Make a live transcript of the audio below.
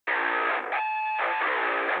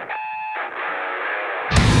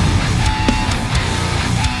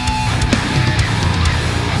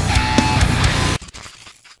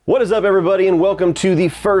What is up, everybody, and welcome to the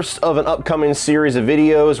first of an upcoming series of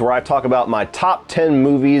videos where I talk about my top 10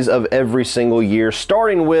 movies of every single year,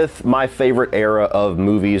 starting with my favorite era of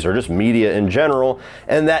movies, or just media in general,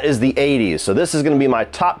 and that is the 80s. So this is going to be my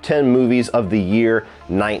top 10 movies of the year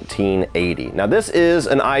 1980. Now, this is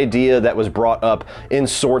an idea that was brought up in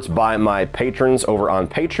sorts by my patrons over on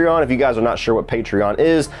Patreon. If you guys are not sure what Patreon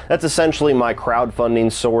is, that's essentially my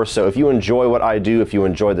crowdfunding source. So if you enjoy what I do, if you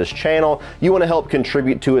enjoy this channel, you want to help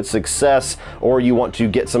contribute to its success, or you want to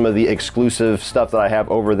get some of the exclusive stuff that I have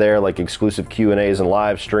over there, like exclusive Q&As and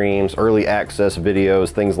live streams, early access videos,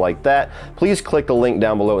 things like that, please click the link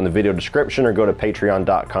down below in the video description or go to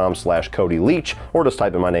patreon.com/Cody Leach, or just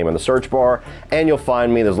type in my name in the search bar and you'll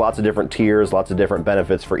find me. There's lots of different tiers, lots of different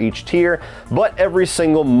benefits for each tier, but every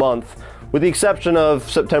single month, with the exception of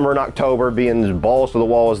September and October being balls to the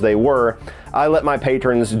wall as they were, I let my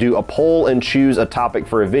patrons do a poll and choose a topic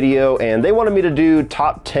for a video, and they wanted me to do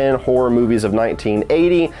top 10 horror movies of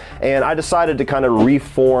 1980, and I decided to kind of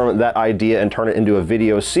reform that idea and turn it into a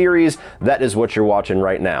video series. That is what you're watching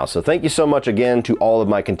right now. So thank you so much again to all of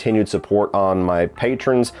my continued support on my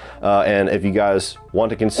patrons, and if you guys want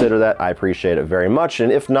to consider that, I appreciate it very much,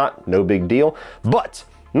 and if not, no big deal. But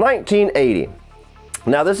 1980.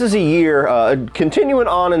 Now, this is a year, continuing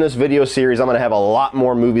on in this video series, I'm going to have a lot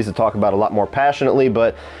more movies to talk about a lot more passionately,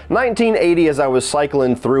 but 1980, as I was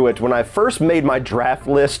cycling through it, when I first made my draft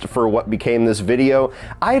list for what became this video,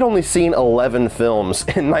 I had only seen 11 films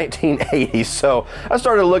in 1980, so I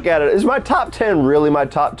started to look at it. Is my top 10 really my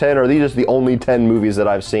top 10, or are these just the only 10 movies that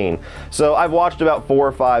I've seen? So I've watched about 4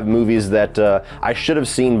 or 5 movies that I should have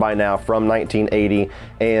seen by now from 1980,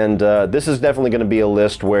 and this is definitely going to be a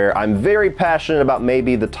list where I'm very passionate about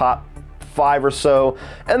maybe the top 5 or so,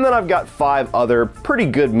 and then I've got 5 other pretty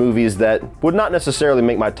good movies that would not necessarily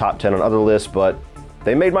make my top 10 on other lists, but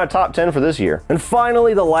they made my top 10 for this year. And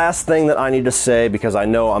finally, the last thing that I need to say, because I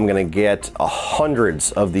know I'm gonna get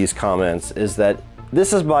hundreds of these comments, is that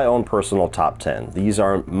this is my own personal top 10. These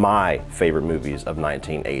are my favorite movies of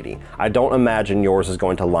 1980. I don't imagine yours is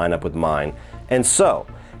going to line up with mine. And so,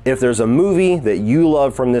 if there's a movie that you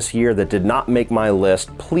love from this year that did not make my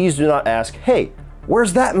list, please do not ask, hey,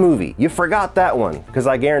 where's that movie? You forgot that one. Because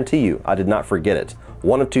I guarantee you, I did not forget it.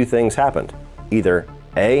 One of two things happened. Either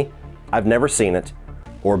A, I've never seen it,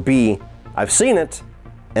 or B, I've seen it,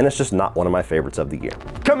 and it's just not one of my favorites of the year.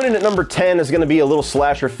 Coming in at number 10 is going to be a little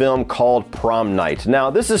slasher film called Prom Night. Now,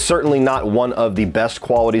 this is certainly not one of the best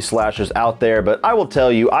quality slashers out there, but I will tell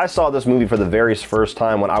you, I saw this movie for the very first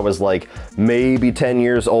time when I was like maybe 10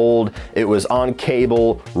 years old. It was on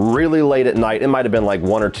cable really late at night. It might have been like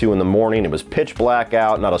 1 or 2 in the morning. It was pitch black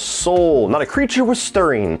out. Not a soul, not a creature was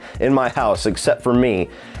stirring in my house except for me.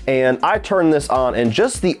 And I turned this on, and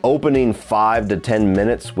just the opening 5 to 10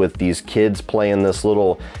 minutes with these kids playing this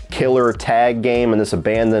little killer tag game in this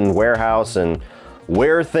abandoned warehouse and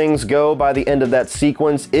where things go by the end of that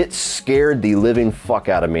sequence, it scared the living fuck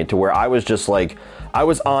out of me to where I was just like, I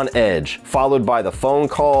was on edge, followed by the phone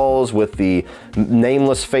calls with the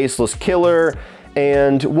nameless, faceless killer.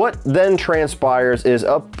 And what then transpires is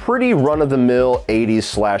a pretty run-of-the-mill 80s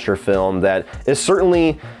slasher film that is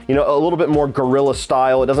certainly, you know, a little bit more guerrilla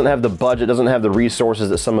style. It doesn't have the budget, doesn't have the resources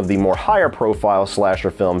that some of the more higher profile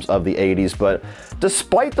slasher films of the 80s, but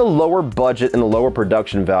despite the lower budget and the lower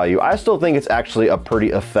production value, I still think it's actually a pretty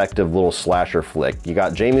effective little slasher flick. You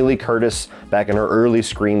got Jamie Lee Curtis back in her early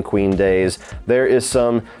Scream Queen days. There is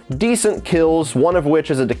some decent kills, one of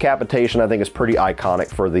which is a decapitation I think is pretty iconic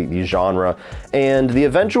for the genre. And the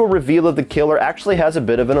eventual reveal of the killer actually has a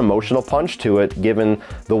bit of an emotional punch to it, given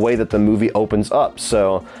the way that the movie opens up.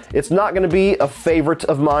 So it's not going to be a favorite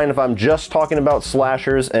of mine if I'm just talking about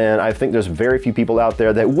slashers, and I think there's very few people out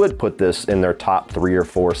there that would put this in their top 3 or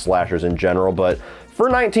 4 slashers in general, but for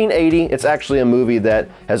 1980, it's actually a movie that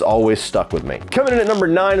has always stuck with me. Coming in at number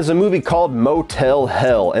 9 is a movie called Motel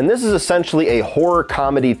Hell, and this is essentially a horror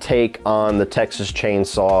comedy take on the Texas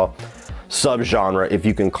Chainsaw subgenre, if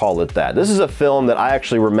you can call it that. This is a film that I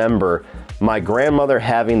actually remember my grandmother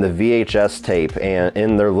having the VHS tape and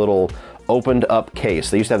in their little opened up case.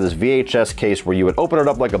 They used to have this VHS case where you would open it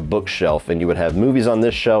up like a bookshelf and you would have movies on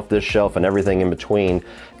this shelf, and everything in between.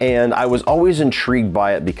 And I was always intrigued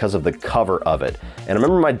by it because of the cover of it. And I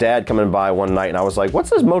remember my dad coming by one night and I was like, what's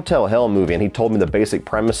this Motel Hell movie? And he told me the basic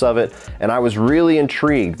premise of it, and I was really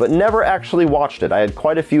intrigued, but never actually watched it. I had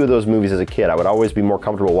quite a few of those movies as a kid. I would always be more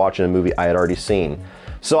comfortable watching a movie I had already seen.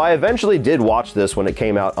 So I eventually did watch this when it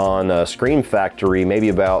came out on Scream Factory maybe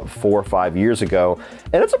about 4 or 5 years ago,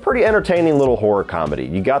 and it's a pretty entertaining little horror comedy.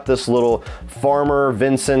 You got this little farmer,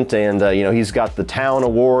 Vincent, and you know, he's got the town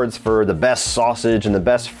awards for the best sausage and the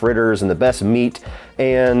best fritters and the best meat,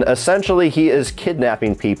 and essentially he is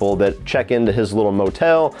kidnapping people that check into his little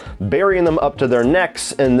motel, burying them up to their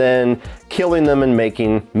necks, and then killing them and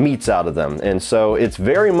making meats out of them. And so it's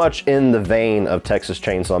very much in the vein of Texas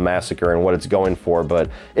Chainsaw Massacre and what it's going for, but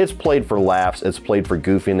it's played for laughs, it's played for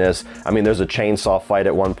goofiness. I mean, there's a chainsaw fight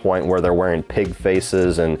at one point where they're wearing pig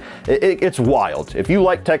faces, and it's wild. If you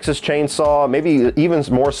like Texas Chainsaw, maybe even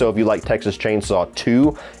more so if you like Texas Chainsaw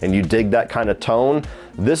 2 and you dig that kind of tone,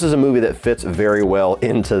 this is a movie that fits very well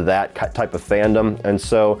into that type of fandom. And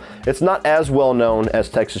so it's not as well known as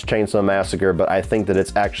Texas Chainsaw Massacre, but I think that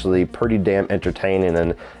it's actually pretty damn entertaining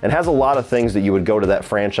and has a lot of things that you would go to that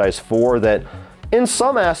franchise for that in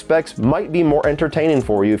some aspects might be more entertaining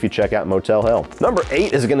for you if you check out Motel Hell. Number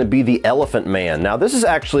 8 is going to be The Elephant Man. Now, this is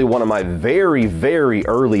actually one of my very, very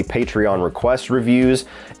early Patreon request reviews,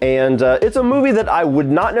 and it's a movie that I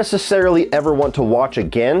would not necessarily ever want to watch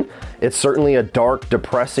again. It's certainly a dark,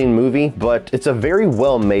 depressing movie, but it's a very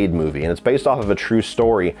well-made movie, and it's based off of a true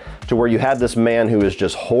story to where you have this man who is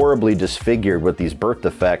just horribly disfigured with these birth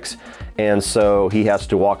defects, and so he has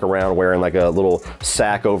to walk around wearing like a little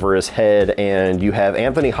sack over his head, and you have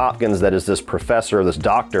Anthony Hopkins that is this professor, this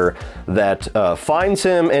doctor, that finds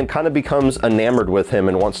him and kind of becomes enamored with him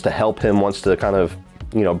and wants to help him, wants to kind of,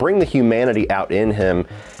 you know, bring the humanity out in him.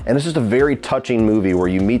 And it's just a very touching movie where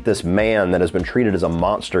you meet this man that has been treated as a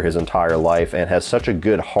monster his entire life and has such a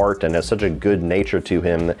good heart and has such a good nature to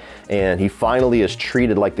him, and he finally is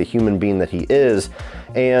treated like the human being that he is.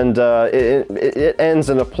 And it ends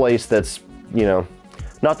in a place that's, you know,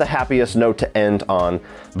 not the happiest note to end on,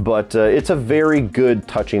 but it's a very good,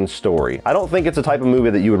 touching story. I don't think it's a type of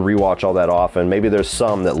movie that you would rewatch all that often. Maybe there's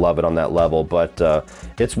some that love it on that level, but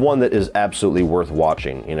it's one that is absolutely worth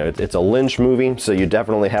watching. You know, it's a Lynch movie, so you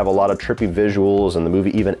definitely have a lot of trippy visuals, and the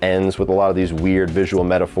movie even ends with a lot of these weird visual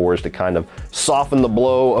metaphors to kind of soften the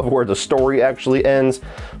blow of where the story actually ends.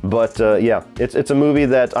 But yeah, it's a movie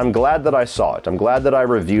that I'm glad that I saw it. I'm glad that I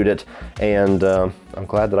reviewed it, and I'm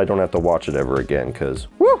glad that I don't have to watch it ever again, because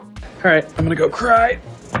woo! All right, I'm gonna go cry.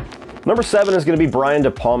 Number 7 is going to be Brian De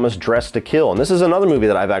Palma's Dressed to Kill, and this is another movie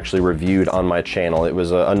that I've actually reviewed on my channel. It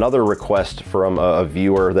was another request from a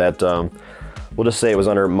viewer that, we'll just say it was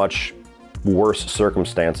under much worse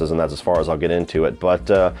circumstances, and that's as far as I'll get into it.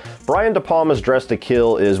 But Brian De Palma's Dressed to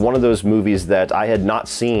Kill is one of those movies that I had not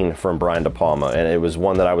seen from Brian De Palma, and it was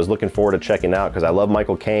one that I was looking forward to checking out because I love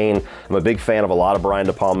Michael Caine. I'm a big fan of a lot of Brian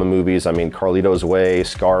De Palma movies. I mean, Carlito's Way,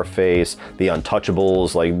 Scarface, The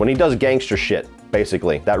Untouchables, like when he does gangster shit.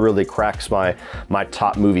 Basically, that really cracks my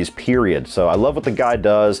top movies, period. So I love what the guy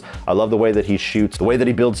does. I love the way that he shoots, the way that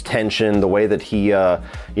he builds tension, the way that he, you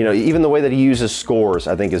know, even the way that he uses scores,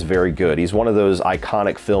 I think is very good. He's one of those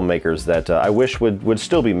iconic filmmakers that I wish would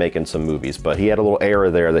still be making some movies, but he had a little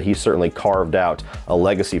era there that he certainly carved out a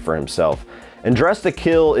legacy for himself. And Dressed to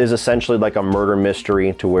Kill is essentially like a murder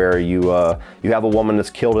mystery to where you have a woman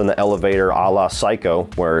that's killed in the elevator a la Psycho,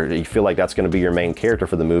 where you feel like that's going to be your main character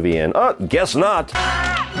for the movie, and guess not!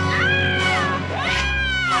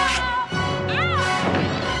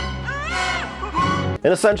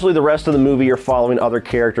 And essentially the rest of the movie you're following other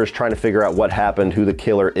characters trying to figure out what happened, who the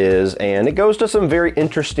killer is, and it goes to some very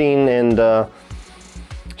interesting and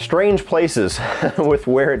strange places with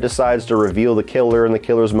where it decides to reveal the killer and the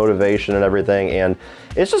killer's motivation and everything, and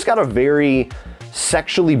it's just got a very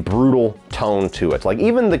sexually brutal tone to it. Like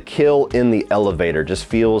even the kill in the elevator just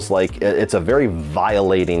feels like it's a very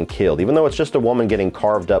violating kill. Even though it's just a woman getting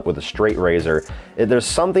carved up with a straight razor, there's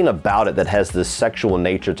something about it that has this sexual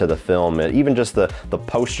nature to the film. Even just the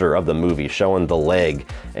poster of the movie showing the leg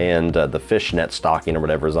and the fishnet stocking or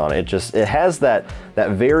whatever is on it. It has that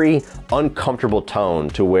very uncomfortable tone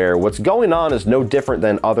to where what's going on is no different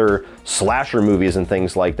than other slasher movies and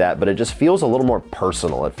things like that, but it just feels a little more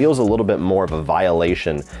personal. It feels a little bit more of a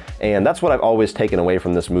violation, and that's what I've always taken away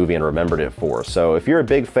from this movie and remembered it for. So if you're a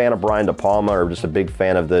big fan of Brian De Palma or just a big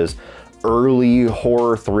fan of those early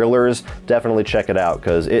horror thrillers, definitely check it out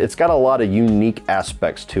because it's got a lot of unique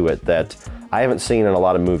aspects to it that I haven't seen in a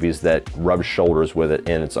lot of movies that rub shoulders with it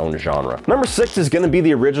in its own genre. Number 6 is going to be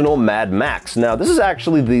the original Mad Max. Now, this is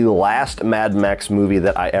actually the last Mad Max movie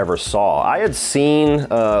that I ever saw. I had seen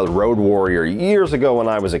Road Warrior years ago when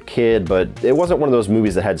I was a kid, but it wasn't one of those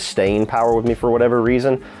movies that had staying power with me for whatever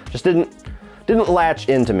reason. Just didn't latch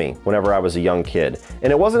into me whenever I was a young kid.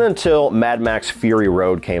 And it wasn't until Mad Max Fury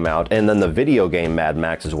Road came out, and then the video game Mad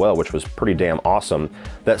Max as well, which was pretty damn awesome,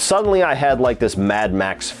 that suddenly I had like this Mad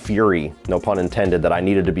Max Fury, no pun intended, that I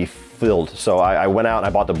needed to be fulfilled. So I went out and I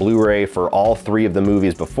bought the Blu-ray for all 3 of the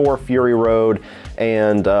movies before Fury Road,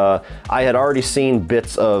 and I had already seen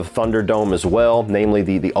bits of Thunderdome as well, namely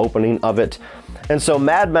the opening of it. And so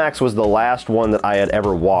Mad Max was the last one that I had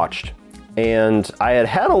ever watched. And I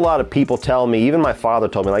had a lot of people tell me, even my father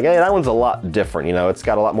told me, like, hey, that one's a lot different, you know, it's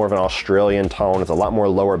got a lot more of an Australian tone, it's a lot more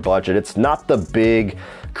lower budget, it's not the big,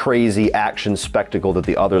 crazy action spectacle that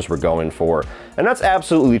the others were going for. And that's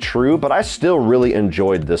absolutely true, but I still really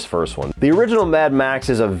enjoyed this first one. The original Mad Max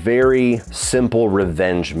is a very simple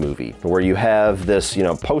revenge movie, where you have this, you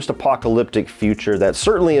know, post-apocalyptic future that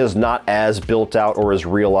certainly is not as built out or as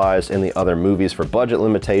realized in the other movies for budget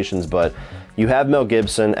limitations, but you have Mel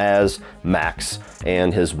Gibson as Max,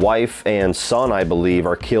 and his wife and son, I believe,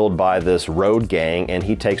 are killed by this road gang, and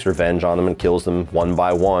he takes revenge on them and kills them one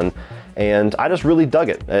by one. And I just really dug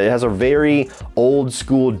it. It has a very old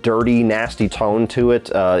school, dirty, nasty tone to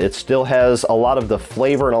it. It still has a lot of the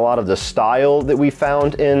flavor and a lot of the style that we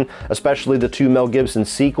found in especially the 2 Mel Gibson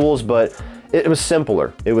sequels, but it was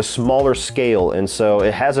simpler, it was smaller scale, and so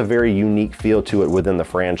it has a very unique feel to it within the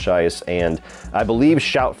franchise. And I believe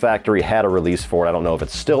Shout Factory had a release for it. I don't know if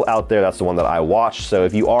it's still out there. That's the one that I watched. So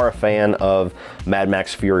if you are a fan of Mad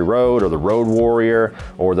Max Fury Road or The Road Warrior,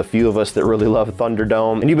 or the few of us that really love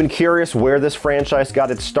Thunderdome, and you've been curious where this franchise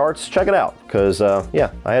got its starts, check it out, because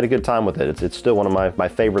yeah, I had a good time with it. It's still one of my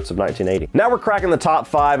favorites of 1980. Now we're cracking the top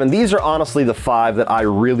 5, and these are honestly the 5 that I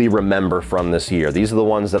really remember from this year. These are the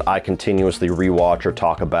ones that I continuously rewatch or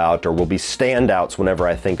talk about, or will be standouts whenever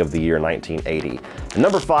I think of the year 1980. And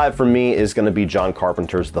number 5 for me is going to be John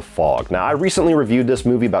Carpenter's The Fog. Now, I recently reviewed this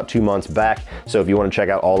movie about 2 months back, so if you want to check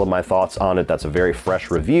out all of my thoughts on it, that's a very fresh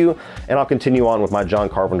review, and I'll continue on with my John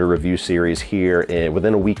Carpenter review series here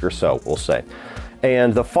within a week or so, we'll say.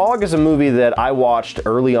 And The Fog is a movie that I watched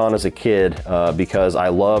early on as a kid because I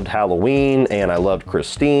loved Halloween and I loved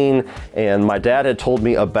Christine, and my dad had told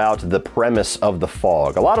me about the premise of The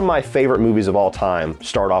Fog. A lot of my favorite movies of all time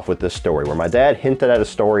start off with this story, where my dad hinted at a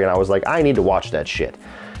story and I was like, I need to watch that shit.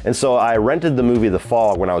 And so I rented the movie The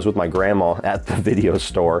Fog when I was with my grandma at the video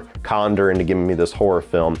store, conned her into giving me this horror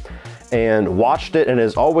film, and watched it, and it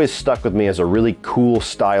has always stuck with me as a really cool,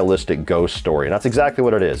 stylistic ghost story. And that's exactly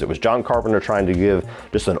what it is. It was John Carpenter trying to give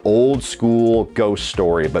just an old school ghost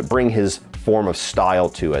story, but bring his form of style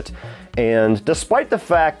to it. And despite the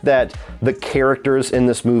fact that the characters in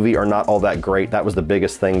this movie are not all that great, that was the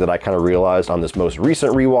biggest thing that I kind of realized on this most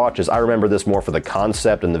recent rewatch, is I remember this more for the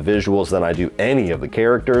concept and the visuals than I do any of the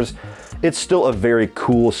characters. It's still a very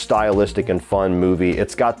cool, stylistic, and fun movie.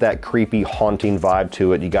 It's got that creepy, haunting vibe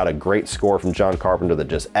to it. You got a great score from John Carpenter that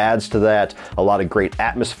just adds to that. A lot of great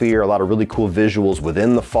atmosphere, a lot of really cool visuals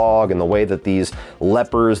within the fog, and the way that these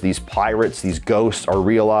lepers, these pirates, these ghosts are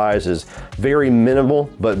realized is very minimal,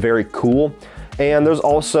 but very cool. And there's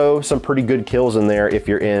also some pretty good kills in there if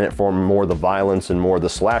you're in it for more the violence and more the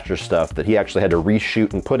slasher stuff that he actually had to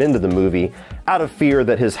reshoot and put into the movie out of fear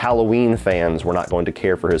that his Halloween fans were not going to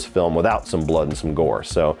care for his film without some blood and some gore.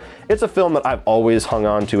 So it's a film that I've always hung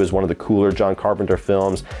on to as one of the cooler John Carpenter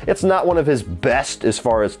films. It's not one of his best as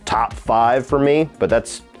far as top 5 for me, but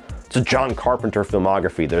it's a John Carpenter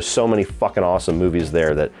filmography. There's so many fucking awesome movies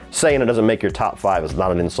there that saying it doesn't make your top 5 is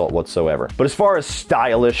not an insult whatsoever. But as far as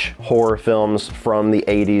stylish horror films from the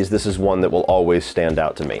 80s, this is one that will always stand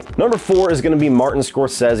out to me. Number 4 is going to be Martin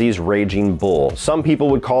Scorsese's Raging Bull. Some people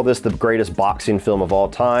would call this the greatest boxing film of all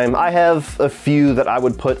time. I have a few that I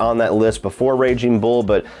would put on that list before Raging Bull,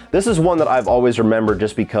 but this is one that I've always remembered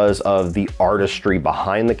just because of the artistry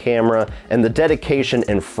behind the camera and the dedication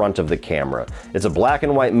in front of the camera. It's a black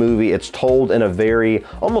and white movie. It's told in a very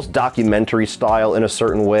almost documentary style in a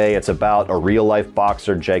certain way. It's about a real life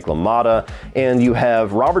boxer, Jake LaMotta, and you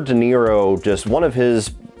have Robert De Niro, just one of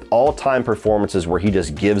his all-time performances where he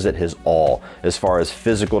just gives it his all as far as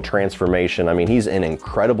physical transformation. I mean, he's in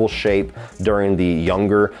incredible shape during the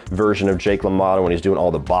younger version of Jake LaMotta when he's doing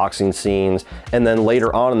all the boxing scenes, and then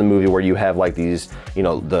later on in the movie where you have like these, you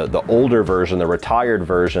know, the older version, the retired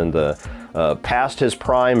version, the past his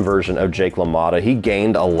prime version of Jake LaMotta, he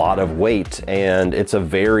gained a lot of weight, and it's a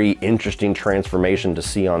very interesting transformation to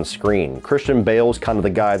see on screen. Christian Bale's kind of the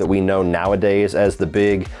guy that we know nowadays as the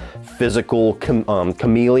big physical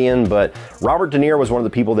chameleon, but Robert De Niro was one of the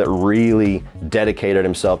people that really dedicated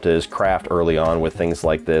himself to his craft early on with things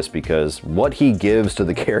like this, because what he gives to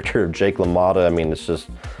the character of Jake LaMotta, I mean,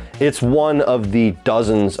 it's one of the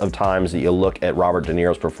dozens of times that you look at Robert De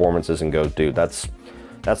Niro's performances and go, dude, that's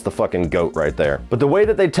the fucking GOAT right there. But the way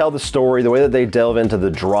that they tell the story, the way that they delve into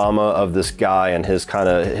the drama of this guy and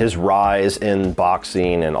his rise in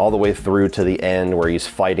boxing and all the way through to the end where he's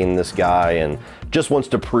fighting this guy and just wants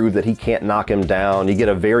to prove that he can't knock him down. You get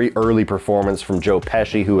a very early performance from Joe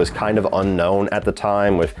Pesci, who was kind of unknown at the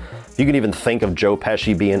time. If you can even think of Joe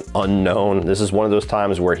Pesci being unknown, this is one of those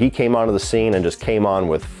times where he came onto the scene and just came on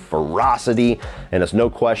with ferocity, and it's no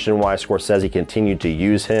question why Scorsese continued to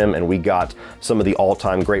use him, and we got some of the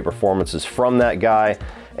all-time great performances from that guy.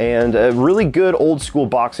 And really good old school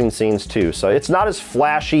boxing scenes too. So it's not as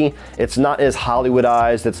flashy, it's not as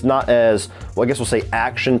Hollywoodized, it's not as, well, I guess we'll say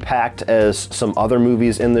action-packed as some other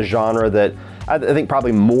movies in the genre that I think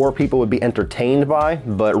probably more people would be entertained by.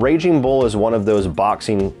 But Raging Bull is one of those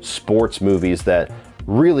boxing sports movies that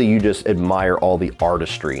really you just admire all the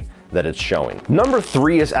artistry that it's showing. Number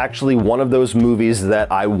 3 is actually one of those movies that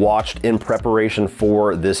I watched in preparation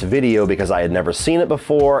for this video because I had never seen it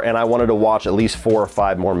before, and I wanted to watch at least 4 or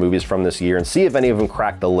 5 more movies from this year and see if any of them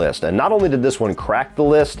cracked the list. And not only did this one crack the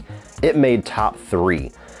list, it made top 3,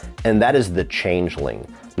 and that is The Changeling.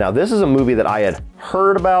 Now, this is a movie that I had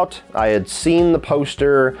heard about. I had seen the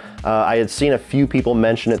poster. I had seen a few people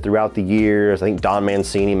mention it throughout the years. I think Don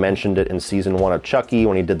Mancini mentioned it in season 1 of Chucky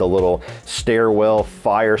when he did the little stairwell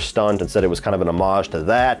fire stunt and said it was kind of an homage to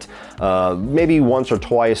that. Maybe once or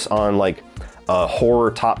twice on like a horror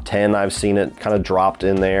top 10, I've seen it kind of dropped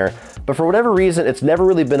in there. But for whatever reason, it's never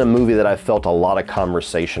really been a movie that I've felt a lot of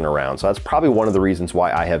conversation around. So that's probably one of the reasons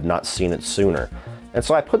why I have not seen it sooner. And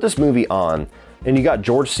so I put this movie on. And you got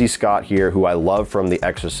George C. Scott here, who I love from The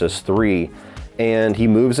Exorcist 3, and he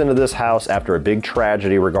moves into this house after a big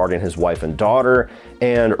tragedy regarding his wife and daughter,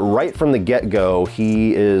 and right from the get-go,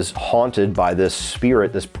 he is haunted by this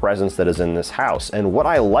spirit, this presence that is in this house. And what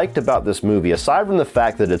I liked about this movie, aside from the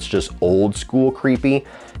fact that it's just old school creepy,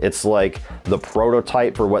 it's like the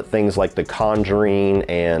prototype for what things like The Conjuring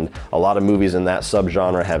and a lot of movies in that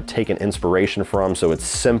subgenre have taken inspiration from, so it's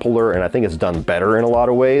simpler, and I think it's done better in a lot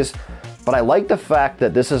of ways. But I like the fact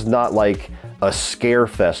that this is not like a scare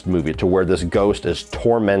fest movie to where this ghost is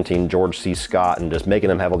tormenting George C. Scott and just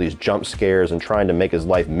making him have all these jump scares and trying to make his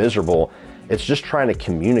life miserable. It's just trying to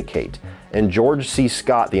communicate. And George C.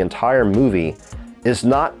 Scott, the entire movie, is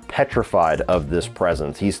not petrified of this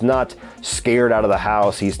presence. He's not scared out of the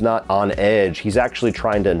house. He's not on edge. He's actually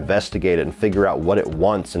trying to investigate it and figure out what it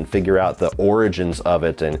wants and figure out the origins of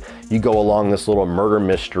it. And you go along this little murder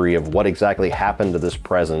mystery of what exactly happened to this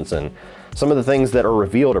presence, and some of the things that are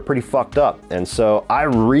revealed are pretty fucked up. And so I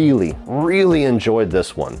really, really enjoyed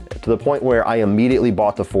this one to the point where I immediately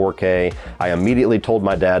bought the 4K. I immediately told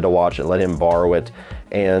my dad to watch it, let him borrow it.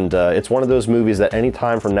 And it's one of those movies that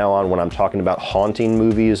anytime from now on when I'm talking about haunting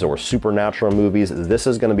movies or supernatural movies, this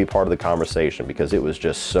is gonna be part of the conversation because it was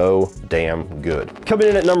just so damn good. Coming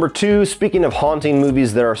in at number 2, speaking of haunting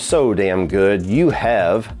movies that are so damn good, you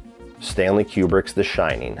have Stanley Kubrick's The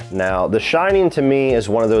Shining. Now, The Shining to me is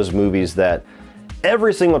one of those movies that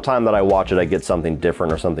every single time that I watch it, I get something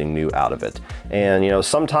different or something new out of it. And you know,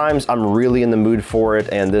 sometimes I'm really in the mood for it,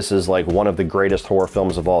 and this is like one of the greatest horror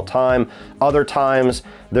films of all time. Other times,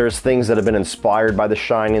 there's things that have been inspired by The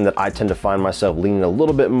Shining that I tend to find myself leaning a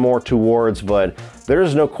little bit more towards, but there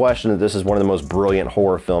is no question that this is one of the most brilliant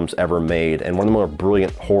horror films ever made, and one of the more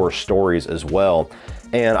brilliant horror stories as well.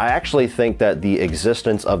 And I actually think that the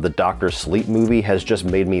existence of the Dr. Sleep movie has just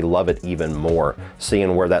made me love it even more,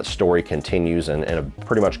 seeing where that story continues and it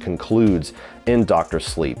pretty much concludes in Dr.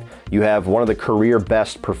 Sleep. You have one of the career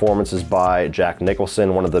best performances by Jack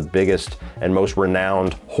Nicholson, one of the biggest and most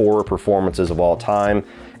renowned horror performances of all time.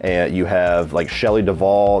 And you have like Shelley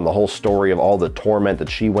Duvall and the whole story of all the torment that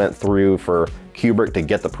she went through for Kubrick to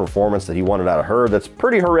get the performance that he wanted out of her. That's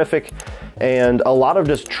pretty horrific, and a lot of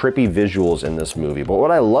just trippy visuals in this movie. But what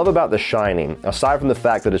I love about The Shining, aside from the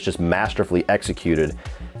fact that it's just masterfully executed,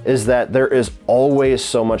 is that there is always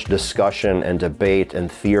so much discussion and debate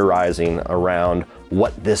and theorizing around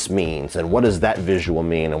what this means and what does that visual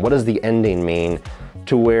mean and what does the ending mean,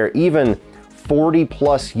 to where even 40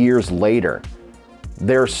 plus years later,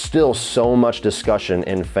 there's still so much discussion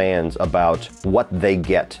in fans about what they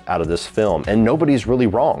get out of this film, and nobody's really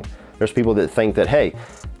wrong. There's people that think that, hey,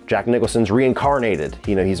 Jack Nicholson's reincarnated.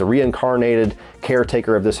 You know, he's a reincarnated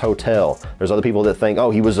caretaker of this hotel. There's other people that think, oh,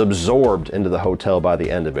 he was absorbed into the hotel by the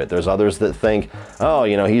end of it. There's others that think, oh,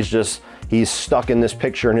 you know, he's stuck in this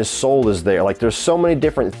picture and his soul is there. Like, there's so many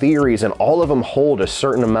different theories, and all of them hold a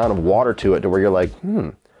certain amount of water to it to where you're like,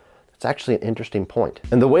 it's actually an interesting point.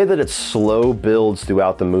 And the way that it slow builds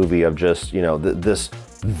throughout the movie of just, you know, this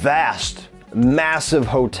vast, massive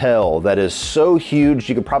hotel that is so huge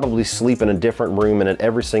you could probably sleep in a different room in it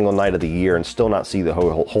every single night of the year and still not see the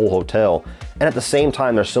whole hotel. And at the same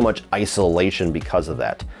time, there's so much isolation because of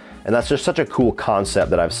that. And that's just such a cool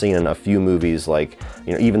concept that I've seen in a few movies, like,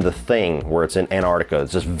 you know, even The Thing, where it's in Antarctica.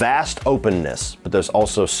 It's just vast openness, but there's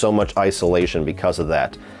also so much isolation because of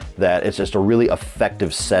that, that it's just a really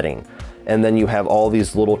effective setting. And then you have all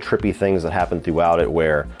these little trippy things that happen throughout it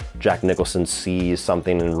where Jack Nicholson sees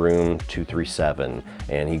something in room 237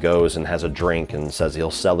 and he goes and has a drink and says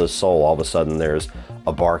he'll sell his soul. All of a sudden there's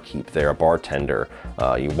a barkeep there, a bartender.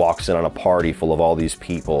 He walks in on a party full of all these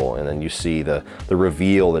people, and then you see the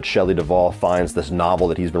reveal that Shelley Duvall finds this novel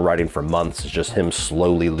that he's been writing for months is just him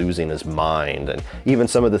slowly losing his mind. And even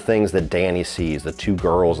some of the things that Danny sees, the two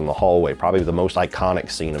girls in the hallway, probably the most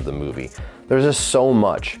iconic scene of the movie. There's just so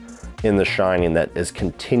much in The Shining that is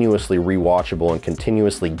continuously rewatchable and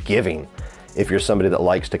continuously giving if you're somebody that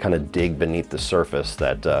likes to kind of dig beneath the surface.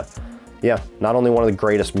 That yeah, not only one of the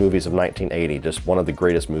greatest movies of 1980, just one of the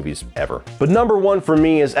greatest movies ever. But number one for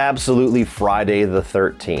me is absolutely Friday the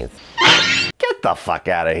 13th. Get the fuck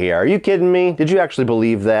out of here. Are you kidding me? Did you actually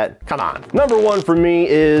believe that? Come on. Number one for me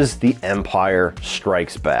is The Empire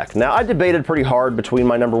Strikes Back. Now, I debated pretty hard between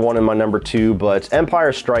my number one and my number two, but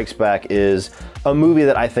Empire Strikes Back is a movie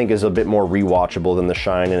that I think is a bit more rewatchable than The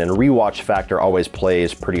Shining, and rewatch factor always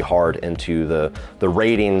plays pretty hard into the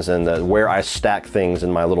ratings and where I stack things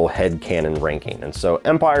in my little headcanon ranking. And so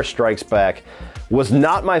Empire Strikes Back was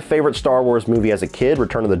not my favorite Star Wars movie as a kid.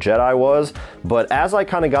 Return of the Jedi was, but as I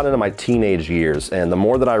kind of got into my teenage years, and the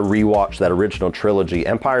more that I rewatched that original trilogy,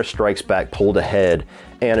 Empire Strikes Back pulled ahead,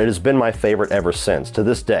 and it has been my favorite ever since, to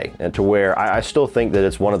this day, and to where I still think that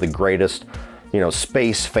it's one of the greatest, you know,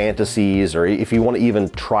 space fantasies, or if you want to even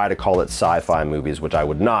try to call it sci-fi movies, which I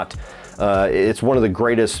would not, it's one of the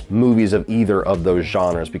greatest movies of either of those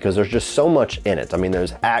genres because there's just so much in it. I mean,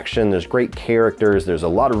 there's action, there's great characters, there's a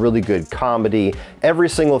lot of really good comedy. Every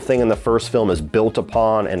single thing in the first film is built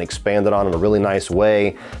upon and expanded on in a really nice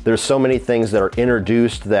way. There's so many things that are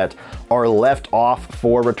introduced that are left off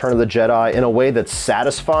for Return of the Jedi in a way that's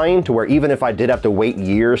satisfying, to where even if I did have to wait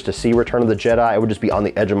years to see Return of the Jedi, I would just be on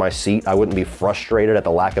the edge of my seat. I wouldn't be frustrated at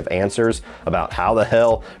the lack of answers about how the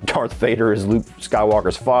hell Darth Vader is Luke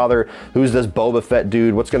Skywalker's father, who's this Boba Fett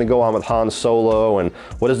dude, what's going to go on with Han Solo, and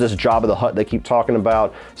what is this Jabba the Hutt they keep talking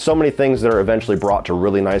about. So many things that are eventually brought to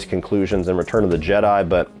really nice conclusions in Return of the Jedi,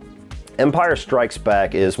 but Empire Strikes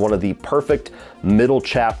Back is one of the perfect middle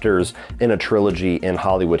chapters in a trilogy in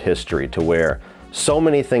Hollywood history, to where so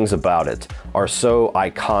many things about it are so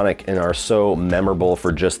iconic and are so memorable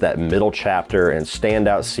for just that middle chapter and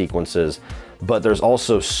standout sequences. But there's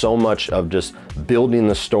also so much of just building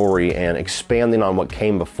the story and expanding on what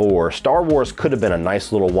came before. Star Wars could have been a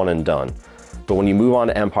nice little one and done, but when you move on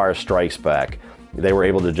to Empire Strikes Back, they were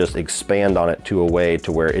able to just expand on it to a way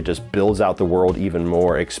to where it just builds out the world even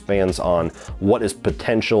more, expands on what is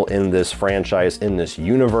potential in this franchise, in this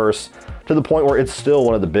universe, to the point where it's still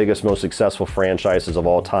one of the biggest, most successful franchises of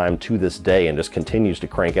all time to this day, and just continues to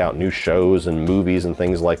crank out new shows and movies and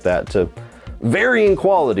things like that to varying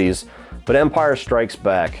qualities. But Empire Strikes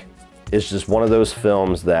Back is just one of those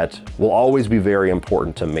films that will always be very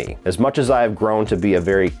important to me. As much as I have grown to be a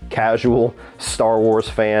very casual Star Wars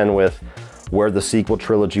fan with where the sequel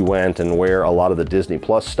trilogy went and where a lot of the Disney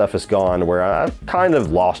Plus stuff has gone, where I've kind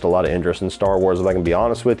of lost a lot of interest in Star Wars, if I can be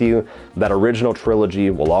honest with you, that original trilogy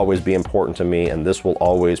will always be important to me, and this will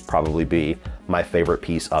always probably be my favorite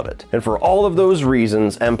piece of it. And for all of those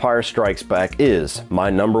reasons, Empire Strikes Back is my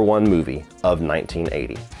number one movie of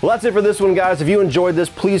 1980. Well, that's it for this one, guys. If you enjoyed this,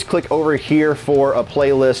 please click over here for a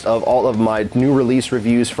playlist of all of my new release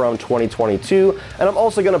reviews from 2022. And I'm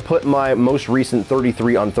also gonna put my most recent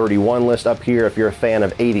 33 on 31 list up here if you're a fan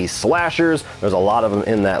of 80s slashers. There's a lot of them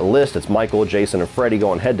in that list. It's Michael, Jason, and Freddy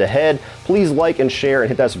going head to head. Please like and share and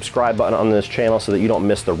hit that subscribe button on this channel so that you don't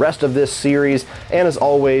miss the rest of this series. And as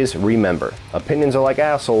always, remember, opinions are like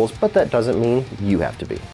assholes, but that doesn't mean you have to be.